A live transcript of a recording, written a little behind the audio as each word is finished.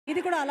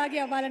ఇది కూడా అలాగే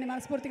అవ్వాలని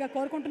మనస్ఫూర్తిగా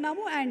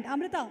కోరుకుంటున్నాము. And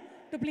Amrutha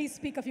to please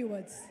speak a few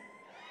words.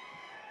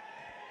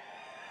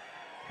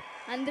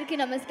 అందరికీ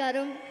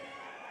నమస్కారం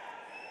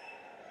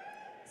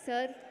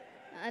సార్.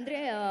 ಅಂದರೆ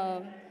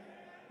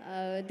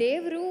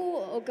ದೇವರು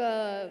ఒక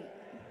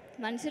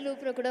మనిషి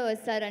రూపంలో కూడా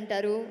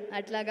వస్తారంటారు.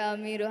 అట్లాగా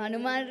మీరు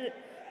హనుమాన్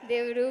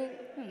దేవుడు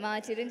మా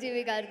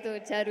చిరంజీవి గారితో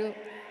వచ్చారు.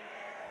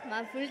 మా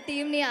ఫుల్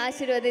టీమ్ని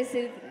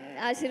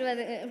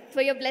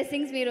ఫర్ యువర్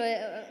బ్లెస్సింగ్స్ మీరు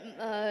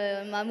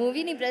మా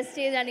మూవీని బ్లెస్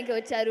చేయడానికి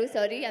వచ్చారు.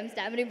 Sorry, I'm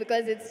stammering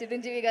because it's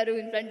Chiranjeevi గారు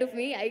in front of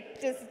me. I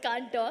just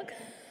can't talk.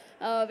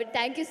 But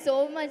thank you so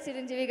much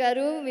Chiranjeevi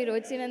గారు మీరు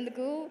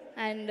వచ్చినందుకు.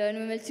 అండ్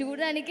మిమ్మల్ని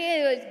చూడడానికే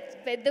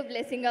పెద్ద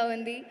బ్లెస్సింగ్గా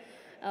ఉంది.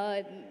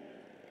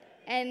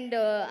 అండ్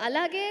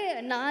అలాగే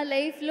నా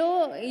లైఫ్లో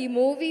ఈ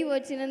మూవీ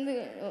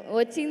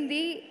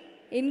వచ్చింది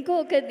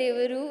ఇంకొక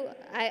దేవుడు.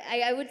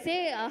 I would say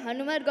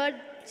Hanuman God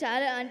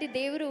చాలా అంటే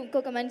దేవుడు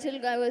ఇంకొక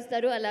మనుషులుగా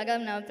వస్తారు. అలాగా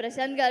నా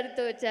ప్రశాంత్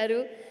గారితో వచ్చారు.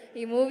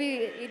 ఈ మూవీ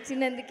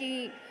ఇచ్చినందుకు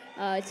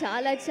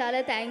చాలా చాలా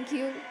thank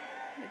you.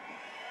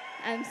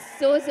 I'm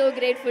so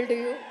grateful to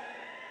you.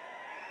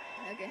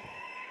 Okay,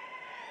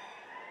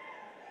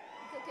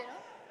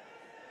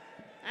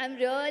 I'm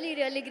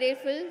really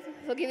grateful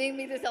for giving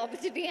me this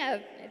opportunity.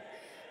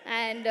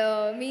 And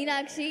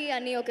Meenakshi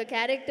ani oka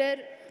character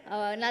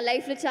na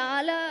life lo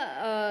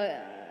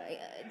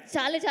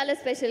chaala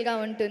special ga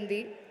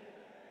untundi.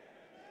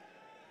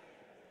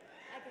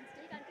 I can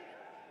still continue.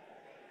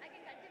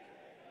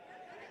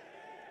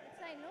 It's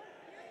fine, no?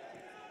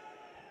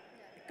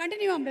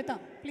 Continue Amrita,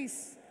 please.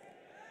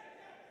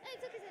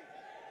 It's okay, sir.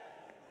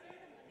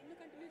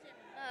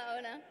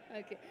 Avuna?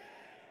 Okay.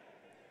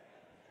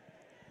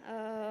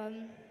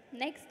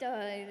 Next,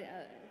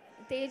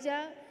 Teja,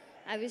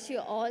 I wish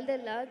you all the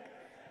luck.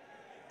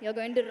 You're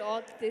going to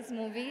rock this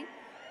movie.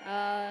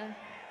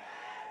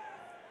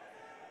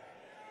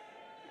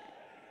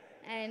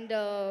 And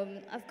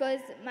of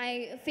course, my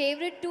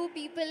favorite two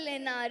people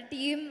in our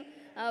team,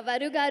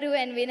 Varu Garu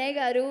and Vinay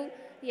Garu,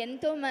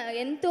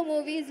 ఎంతో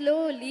మూవీస్లో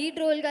lead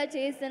రోల్గా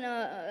చేసిన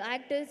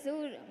actors,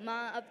 మా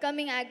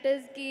upcoming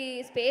యాక్టర్స్కి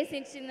space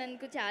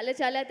ఇచ్చినందుకు చాలా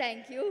చాలా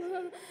thank you.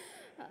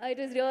 It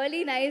was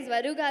really nice.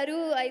 Varu garu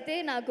aithe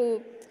naku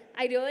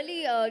I really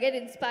get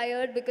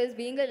inspired because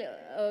being a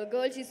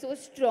girl, she's so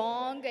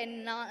strong, and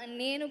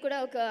nenu kuda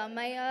oka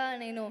ammaya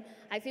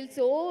I feel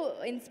so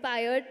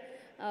inspired.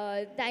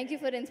 Thank you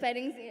for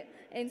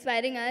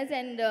inspiring us.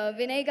 And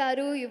Vinay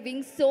garu, you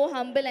being so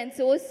humble and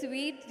so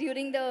sweet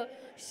during the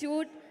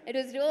shoot. It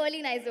was really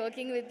nice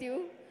working with you.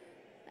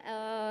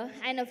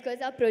 And of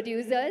course our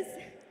producers,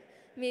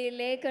 మీరు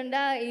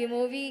లేకుండా ఈ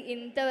movie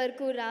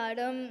ఇంతవరకు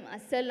రావడం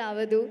అస్సలు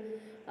అవ్వదు.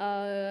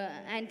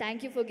 And thank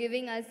you for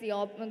giving us the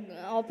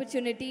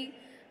opportunity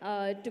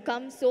to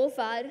come so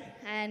far,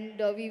 and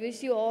we wish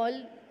you all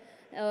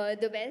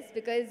the best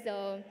because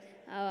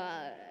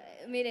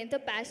మీరు ఎంతో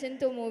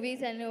ప్యాషన్తో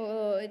movies అని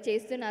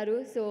చేస్తున్నారు.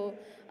 So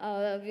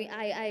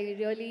I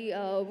really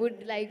would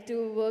like to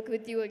work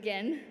with you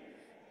again.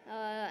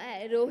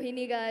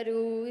 Rohini గారు,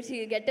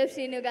 getup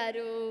Srinu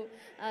గారు,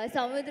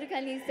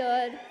 Samuthirakani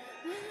sir,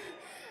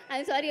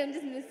 I'm sorry, I'm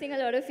just missing a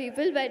lot of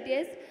people, but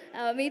yes,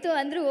 మీతో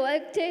అందరూ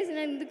work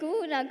చేసినందుకు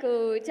నాకు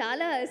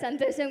చాలా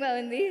సంతోషంగా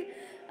ఉంది.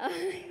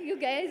 You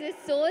guys are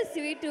so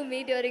sweet to me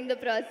during the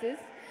process,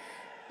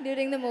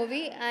 during the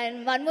movie.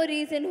 And one more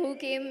reason who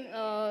came,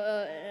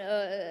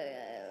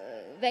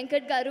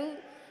 Venkat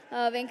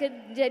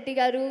Jetty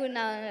garu,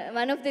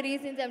 one of the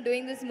reasons I'm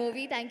doing this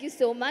movie. Thank you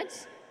so much.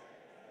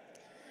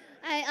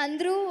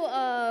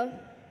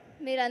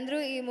 మీరందరూ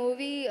ఈ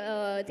movie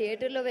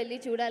థియేటర్లో వెళ్ళి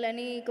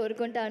చూడాలని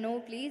కోరుకుంటాను.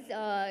 Please,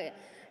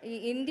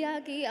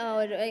 ఇండియాకి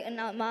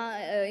మా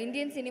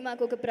Indian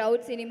సినిమాకి ఒక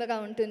ప్రౌడ్ సినిమాగా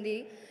ఉంటుంది.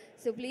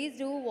 So please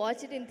do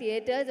watch it in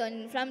theatres.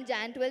 From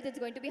Jan 12th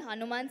it's going to be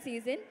Hanuman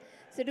season.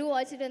 So do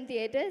watch it in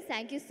theaters.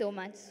 Thank you so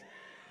much.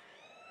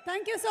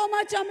 Thank you so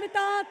much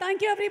Amrita. Thank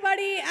you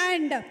everybody.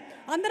 And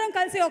అందరం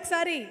కలిసి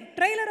ఒకసారి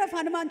trailer of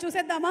Hanuman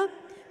చూసేద్దామా?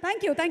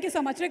 Thank you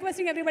so much.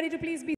 Requesting everybody to please be